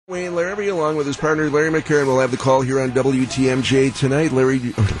Wayne Larrivee, along with his partner Larry McCarron, will have the call here on WTMJ tonight.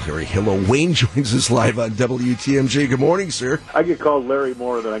 Wayne joins us live on WTMJ. Good morning, sir. I get called Larry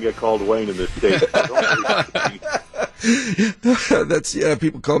more than I get called Wayne in this state.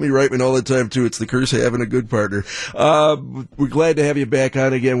 People call me Reitman all the time, too. It's the curse of having a good partner. We're glad to have you back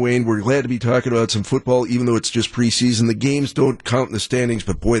on again, Wayne. We're glad to be talking about some football, even though it's just preseason. The games don't count in the standings,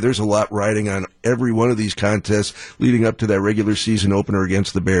 but boy, there's a lot riding on every one of these contests leading up to that regular season opener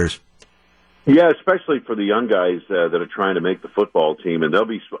against the Bears. Yeah, especially for the young guys that are trying to make the football team, and they'll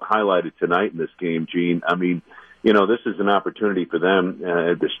be highlighted tonight in this game, Gene. I mean, this is an opportunity for them.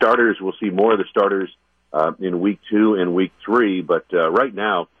 The starters, we'll see more of the starters in week 2 and week 3, but right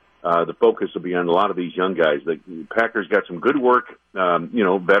now the focus will be on a lot of these young guys. The Packers got some good work,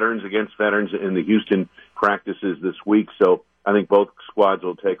 veterans against veterans in the Houston practices this week, so I think both squads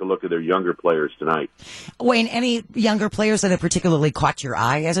will take a look at their younger players tonight. Wayne, any younger players that have particularly caught your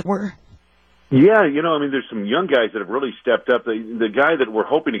eye, as it were? Yeah, there's some young guys that have really stepped up. The guy that we're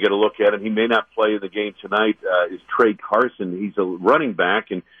hoping to get a look at, and he may not play in the game tonight, is Trey Carson. He's a running back,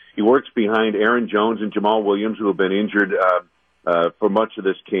 and he works behind Aaron Jones and Jamal Williams, who have been injured for much of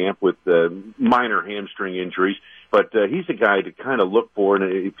this camp with minor hamstring injuries. But he's a guy to kind of look for,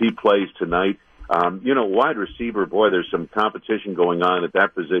 and if he plays tonight. Wide receiver, boy, there's some competition going on at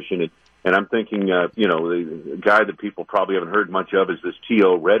that position. And I'm thinking, the guy that people probably haven't heard much of is this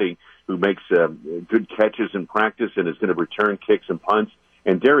T.O. Redding, who makes good catches in practice and is going to return kicks and punts.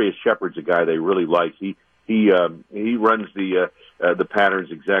 And Darius Shepard's a guy they really like. He runs the patterns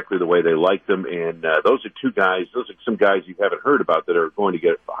exactly the way they like them. And those are some guys you haven't heard about that are going to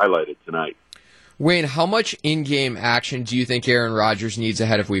get highlighted tonight. Wayne, how much in-game action do you think Aaron Rodgers needs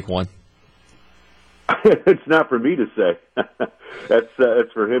ahead of Week 1? It's not for me to say. That's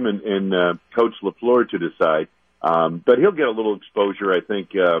for him and Coach LaFleur to decide. But he'll get a little exposure, I think,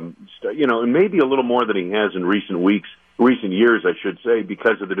 and maybe a little more than he has in recent years, I should say,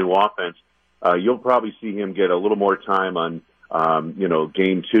 because of the new offense. You'll probably see him get a little more time on,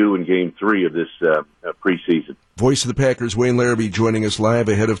 Game 2 and Game 3 of this preseason. Voice of the Packers, Wayne Larrivee, joining us live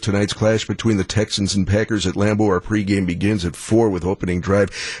ahead of tonight's clash between the Texans and Packers at Lambeau. Our pregame begins at 4 with opening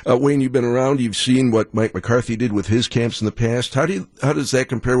drive. Wayne, you've been around. You've seen what Mike McCarthy did with his camps in the past. How does that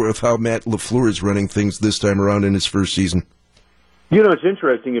compare with how Matt LaFleur is running things this time around in his first season? It's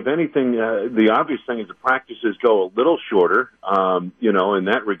interesting. If anything, the obvious thing is the practices go a little shorter, in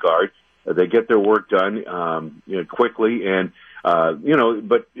that regard. They get their work done quickly, and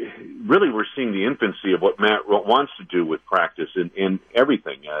but really we're seeing the infancy of what Matt wants to do with practice and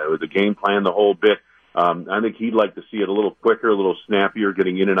everything, with the game plan, the whole bit. I think he'd like to see it a little quicker, a little snappier,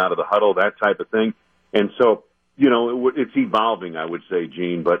 getting in and out of the huddle, that type of thing. And so, it's evolving, I would say,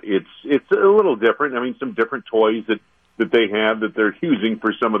 Gene, but it's a little different. I mean, some different toys that they have that they're using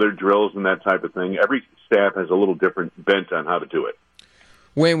for some of their drills and that type of thing. Every staff has a little different bent on how to do it.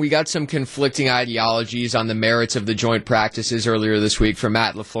 Wayne, we got some conflicting ideologies on the merits of the joint practices earlier this week from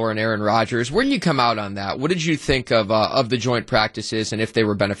Matt LaFleur and Aaron Rodgers. Where did you come out on that? What did you think of the joint practices and if they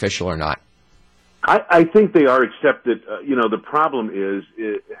were beneficial or not? I think they are, except that, the problem is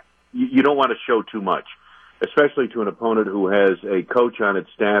you don't want to show too much, especially to an opponent who has a coach on its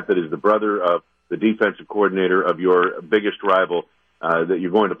staff that is the brother of the defensive coordinator of your biggest rival that you're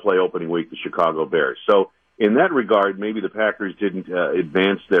going to play opening week, the Chicago Bears. So, in that regard, maybe the Packers didn't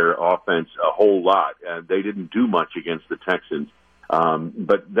advance their offense a whole lot. They didn't do much against the Texans.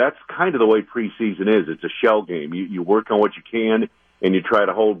 But that's kind of the way preseason is. It's a shell game. You work on what you can, and you try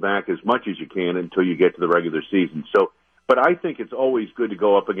to hold back as much as you can until you get to the regular season. So, but I think it's always good to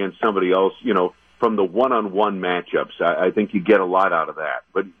go up against somebody else, from the one-on-one matchups. I think you get a lot out of that.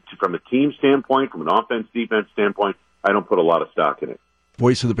 But from a team standpoint, from an offense-defense standpoint, I don't put a lot of stock in it.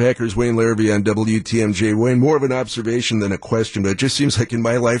 Voice of the Packers, Wayne Larrivee on WTMJ. Wayne, more of an observation than a question, but it just seems like in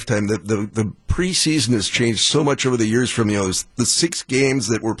my lifetime that the preseason has changed so much over the years from the 6 games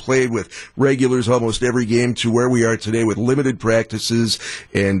that were played with regulars almost every game to where we are today with limited practices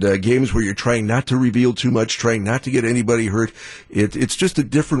and games where you're trying not to reveal too much, trying not to get anybody hurt. It's just a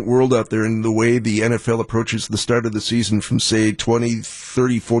different world out there in the way the NFL approaches the start of the season from, say, 20,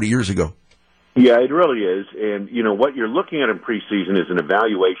 30, 40 years ago. Yeah, it really is. And, what you're looking at in preseason is an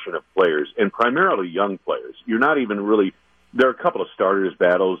evaluation of players, and primarily young players. You're not even really – there are a couple of starters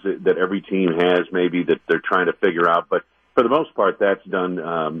battles that every team has maybe that they're trying to figure out. But for the most part, that's done,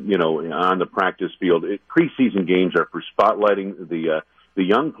 on the practice field. Preseason games are for spotlighting the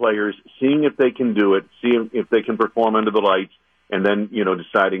young players, seeing if they can do it, seeing if they can perform under the lights, and then,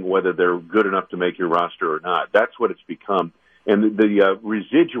 deciding whether they're good enough to make your roster or not. That's what it's become. And the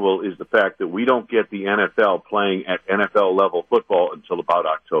residual is the fact that we don't get the NFL playing at NFL-level football until about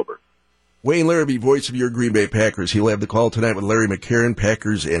October. Wayne Larrivee, voice of your Green Bay Packers. He'll have the call tonight with Larry McCarron,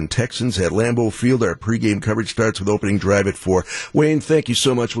 Packers and Texans at Lambeau Field. Our pregame coverage starts with opening drive at 4. Wayne, thank you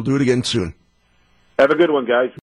so much. We'll do it again soon. Have a good one, guys.